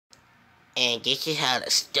And this is how the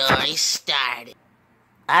story started.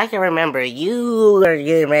 I can remember you were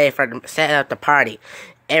getting ready for setting up the party.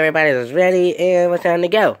 Everybody was ready and it was time to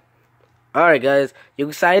go. Alright guys, you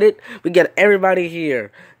excited? We got everybody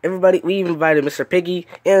here. We even invited Mr. Piggy,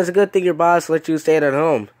 and it's a good thing your boss let you stay at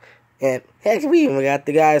home. And heck, we even got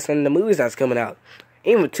the guys from the movies that's coming out.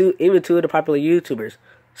 Even two of the popular YouTubers.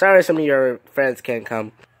 Sorry some of your friends can't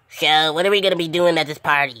come. So, what are we gonna be doing at this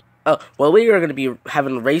party? Oh, well, we are gonna be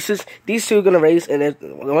having races. These two are gonna race, and if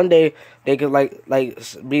one day they could like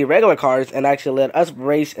be regular cars and actually let us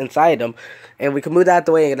race inside them, and we can move that out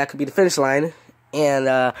the way, and that could be the finish line. And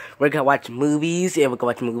we're gonna watch movies, and we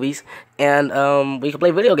can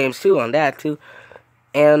play video games too on that too.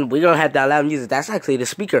 And we're gonna have that loud music. That's actually the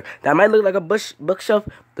speaker. That might look like a bookshelf,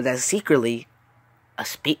 but that's secretly a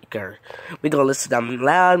speaker. We're gonna listen to some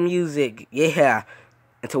loud music, yeah.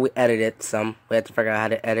 Until we edit it some. We have to figure out how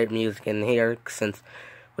to edit music in here since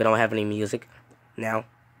we don't have any music now.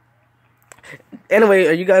 Anyway,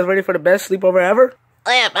 are you guys ready for the best sleepover ever?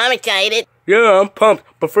 Oh yeah, I'm excited. Yeah, I'm pumped.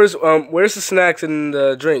 But first, where's the snacks and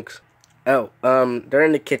the drinks? Oh, they're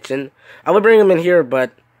in the kitchen. I would bring them in here,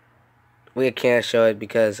 but we can't show it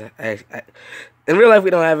because in real life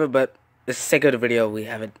we don't have it, but it's the sake of the video we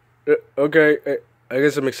have it. Okay, I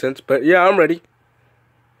guess that makes sense. But yeah, I'm ready.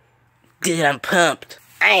 Dude, I'm pumped.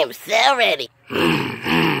 I am so ready.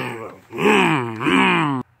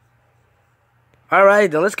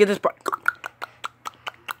 Alright, then let's get this part.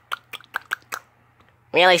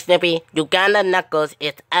 Really, Snoopy? Uganda Knuckles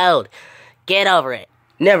is old. Get over it.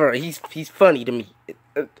 Never. He's funny to me.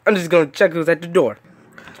 I'm just gonna check who's at the door.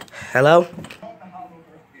 Hello?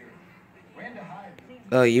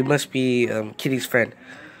 Oh, you must be Kitty's friend.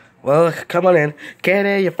 Well, come on in.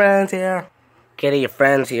 Kitty, your friend's here. Kitty, your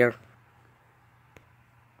friend's here.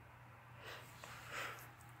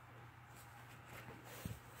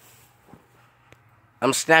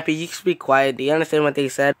 I'm Snappy, you can be quiet. Do you understand what they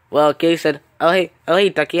said? Well, Kitty said, oh hey,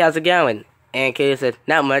 Ducky, how's it going? And Kitty said,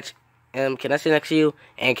 not much. Can I sit next to you?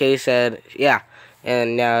 And Kitty said, yeah.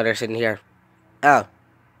 And now they're sitting here. Oh.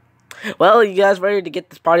 Well, you guys ready to get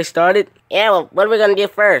this party started? Yeah, well, what are we gonna do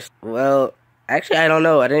first? Well, actually, I don't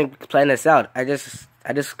know. I didn't plan this out. I just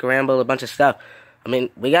scrambled a bunch of stuff. I mean,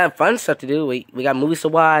 we got fun stuff to do. We got movies to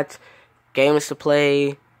watch, games to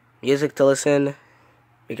play, music to listen.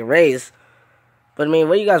 We can raise. But I mean,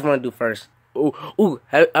 what do you guys want to do first? How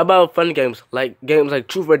about fun games like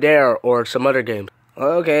Truth or Dare or some other games?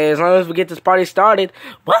 Okay, as long as we get this party started.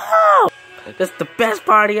 Wow! That's the best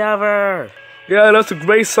party ever! Yeah, that's a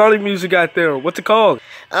great Sonic music out there. What's it called?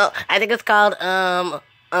 Oh, I think it's called,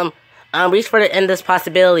 Reach for the Endless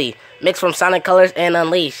Possibility. Mixed from Sonic Colors and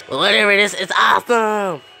Unleashed. Whatever it is, it's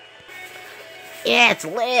awesome! Yeah, it's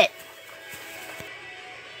lit!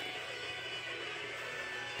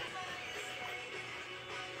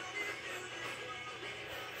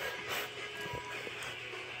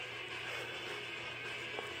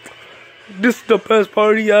 This is the best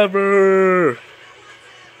party ever!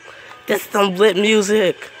 This is some lit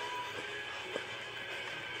music!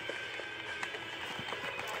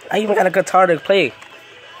 I even got a guitar to play.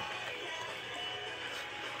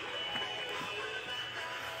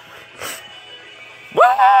 Woo!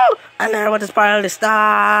 I never want this party to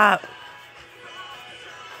stop!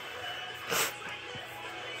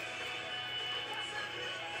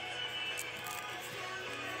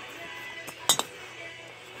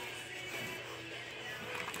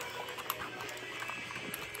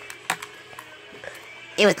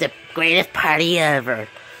 It was the greatest party ever.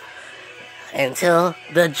 Until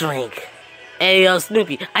the drink. Hey, yo,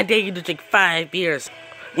 Snoopy, I dare you to drink 5 beers.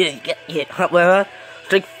 Yeah. Well,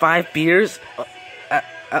 drink 5 beers?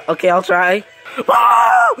 Okay, I'll try.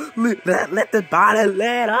 Whoa! Let the bottle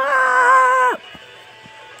let up!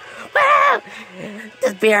 Wow!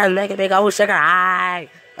 This beer is making me go sugar high.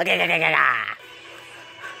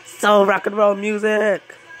 So rock and roll music.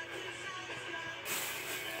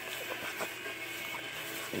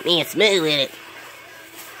 Me and Smooth with it.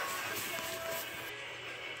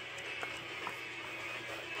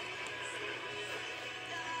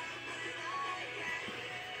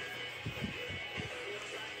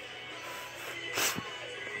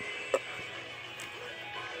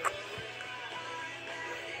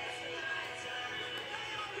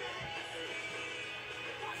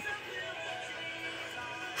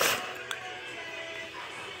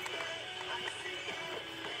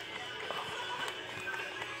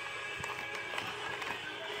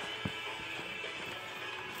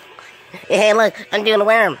 Hey, look, I'm doing a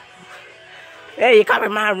worm. Hey, you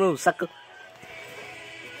covered my room, sucker.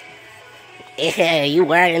 Yeah, you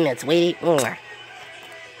wearing it, sweetie.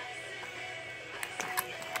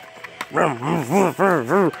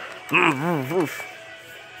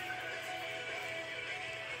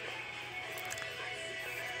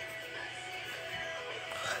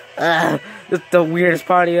 It's the weirdest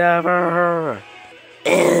party ever.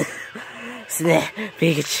 Snap,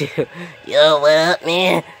 Pikachu. Yo, what up,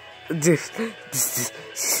 man? This is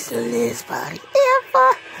the latest party ever.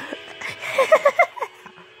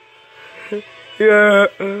 Yeah.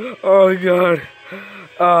 Oh god.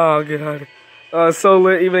 Oh god. So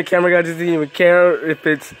lit. Even the camera guy just didn't even care if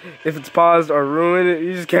it's paused or ruined.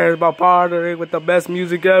 He just cares about partying with the best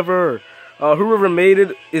music ever. Whoever made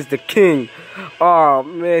it is the king. Oh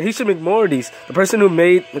man, he should make more of these. The person who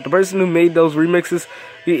made those remixes,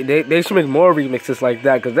 they should make more remixes like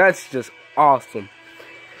that, because that's just awesome.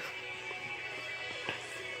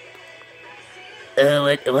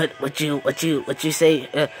 What you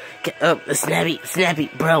say? Snappy,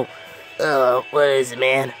 bro. What is it,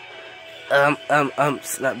 man?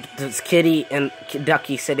 This Kitty and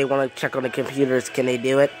Ducky said they want to check on the computers. Can they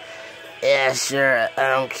do it? Yeah, sure.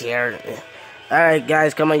 I don't care. Alright,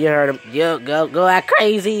 guys, come on, you heard him. Yo, go act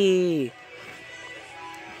crazy.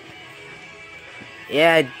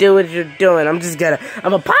 Yeah, do what you're doing. I'm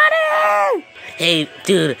a party! Hey,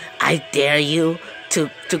 dude, I dare you to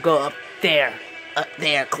go up there. Up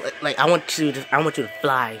there. Like, I want you to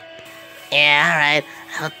fly. Yeah, alright.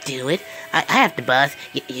 I'll do it. I have the balls.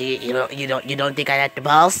 You don't think I have the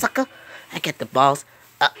balls, sucker? I get the balls.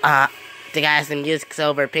 The guys, the music's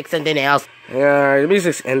over. Pick something else. Yeah, the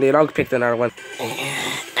music's ended. I'll pick another one.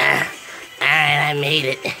 Alright, I made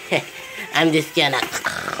it. I'm just gonna...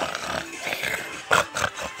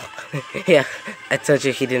 Yeah, I told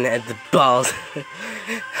you he didn't have the balls.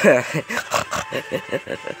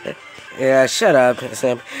 Yeah, shut up,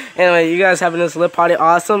 Sam. Anyway, you guys having this lit party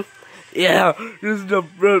awesome? Yeah, this is the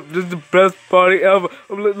best party ever.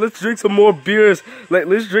 Let's drink some more beers. Like,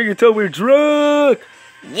 let's drink until we're drunk.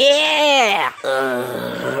 Yeah!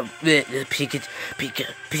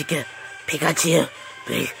 Pikachu.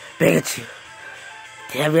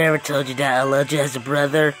 Have I ever told you that I loved you as a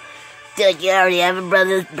brother? Dude, you already have a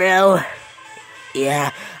brother, bro.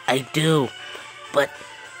 Yeah, I do. But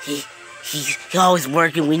he's always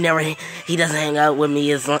working. He doesn't hang out with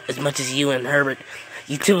me as much as you and Herbert.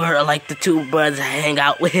 You two are like the two brothers I hang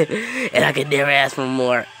out with, and I could never ask for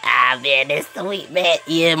more. Ah, man, that's sweet, man.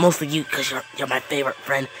 Yeah, mostly you, because you're my favorite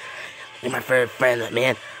friend. You're my favorite friend,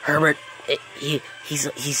 man. Herbert, he's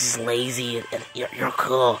just lazy, and you're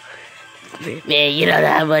cool. Man, you don't know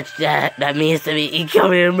how much that means to me.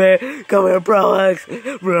 Come here, man. Come here, bro hugs.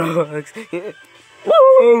 Bro hugs.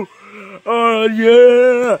 Woo! Oh,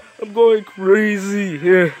 yeah. I'm going crazy.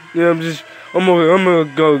 Yeah, I'm gonna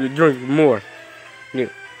go drink more. Yeah.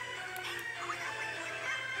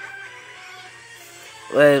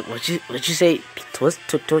 What'd you say?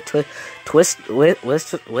 Twister?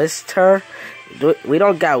 We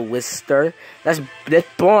don't got Twister. That's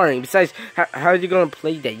boring. Besides, how are you gonna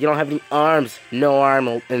play that? You don't have any arms, no arm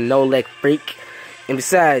and no leg, freak. And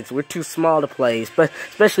besides, we're too small to play.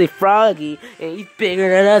 Especially Froggy, and he's bigger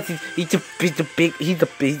than us. He's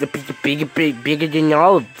bigger than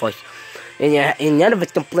all of us. And none of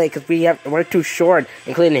us can play because we're too short,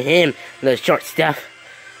 including him, the short stuff.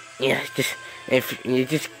 Yeah, you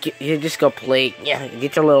just go play. Yeah,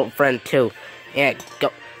 get your little friend too. Yeah,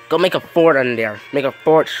 go make a fort under there. Make a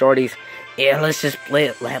fort, shorties. Yeah, let's just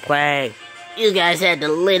play. You guys had the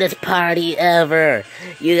latest party ever.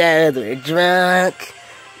 You guys were drunk.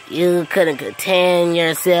 You couldn't contain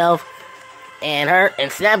yourself.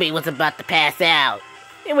 And Snappy was about to pass out.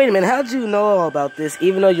 Hey, wait a minute. How'd you know about this,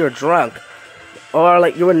 even though you're drunk? Or,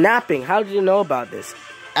 like, you were napping. How did you know about this?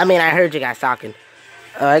 I mean, I heard you guys talking.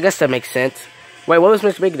 I guess that makes sense. Wait, what was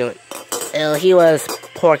Mr. Big doing? Well, he was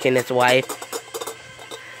porking his wife.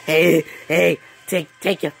 Hey,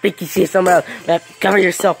 take your freaky shit somewhere else. Cover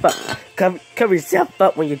yourself up. Cover yourself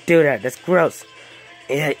up when you do that. That's gross.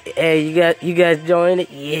 Hey, you guys join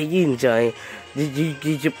it? Yeah, you enjoy it. I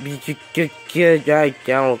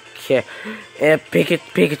don't care.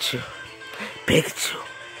 Pikachu.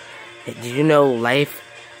 Do you know life?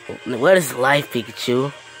 What is life,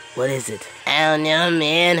 Pikachu? What is it? I don't know,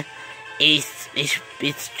 man. It's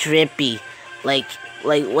trippy. Like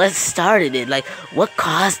what started it? Like, what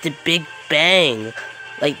caused the Big Bang?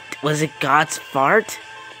 Like, was it God's fart?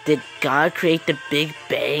 Did God create the Big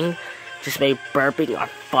Bang just by burping or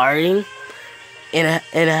farting? And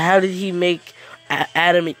how did he make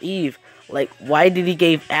Adam and Eve? Like, why did he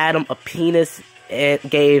give Adam a penis and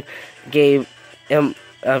gave him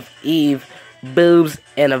of Eve boobs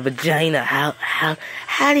and a vagina? How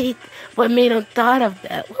did he? What made him thought of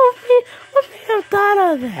that? What made him thought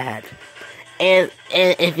of that? And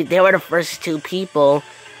if they were the first two people,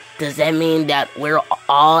 does that mean that we're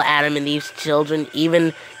all Adam and Eve's children,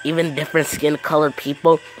 even different skin colored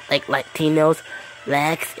people like Latinos,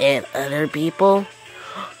 blacks, and other people?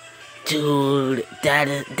 Dude,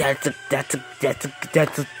 that's a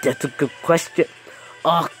good question.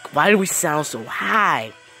 Oh, why do we sound so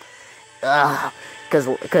high? Because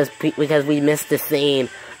we missed the scene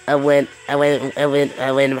of when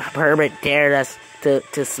Herbert dared us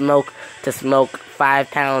to smoke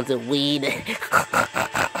 5 pounds of weed.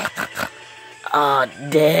 Oh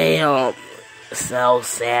damn, so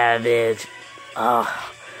savage.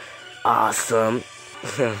 Oh, awesome.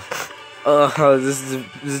 Oh, this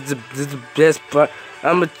is the best part.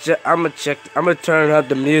 I'm gonna turn up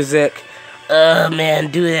the music.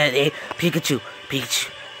 Man, do that, eh? Pikachu,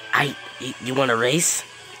 you want to race?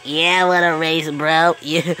 Yeah, I wanna race, bro.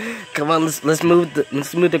 Yeah, come on, let's move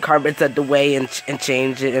the carpets out the way and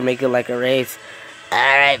change it and make it like a race.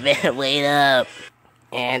 Alright, man, wait up.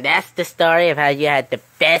 And that's the story of how you had the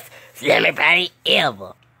best slumber party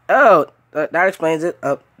ever. Oh, that explains it.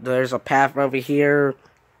 Oh, there's a path over here.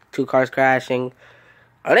 2 cars crashing.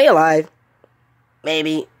 Are they alive?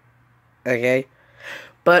 Maybe. Okay.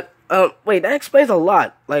 But, wait, that explains a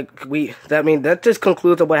lot. Like, that just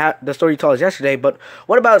concludes what the story you told us yesterday. But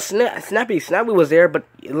what about Snappy? Snappy was there, but,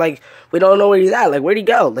 like, we don't know where he's at. Like, where'd he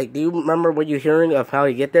go? Like, do you remember what you're hearing of how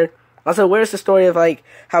he get there? Also, where's the story of, like,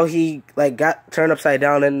 how he, like, got turned upside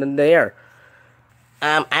down in the air?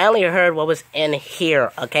 I only heard what was in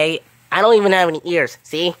here, okay? I don't even have any ears,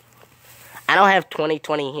 see? I don't have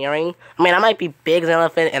 20/20 hearing. I mean, I might be big as an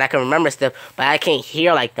elephant and I can remember stuff, but I can't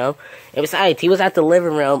hear like them. And besides, he was at the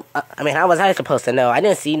living room. I mean, how was I supposed to know? I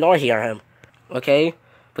didn't see nor hear him. Okay?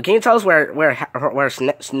 But can you tell us where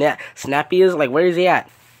Snappy is? Like, where is he at?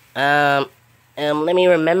 Let me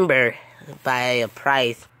remember by a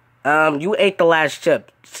price. You ate the last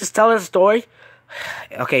chip. Just tell us a story.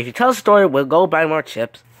 Okay, if you tell us a story, we'll go buy more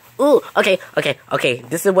chips. Ooh, okay.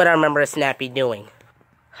 This is what I remember Snappy doing.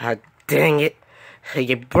 Ah, dang it.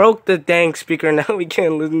 You broke the dang speaker, now we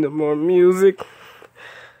can't listen to more music.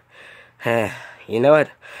 You know what?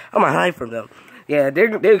 I'm gonna hide from them. Yeah,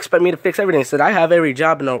 they expect me to fix everything, so I have every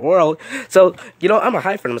job in the world. So, you know, I'm gonna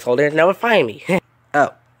hide from them this whole day, they'll never find me.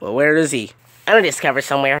 Oh, well, where is he? I don't discover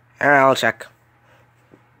somewhere. I'll check.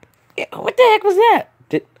 Yeah, what the heck was that?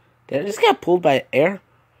 Did I just get pulled by air?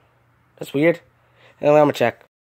 That's weird. Anyway, I'm gonna check.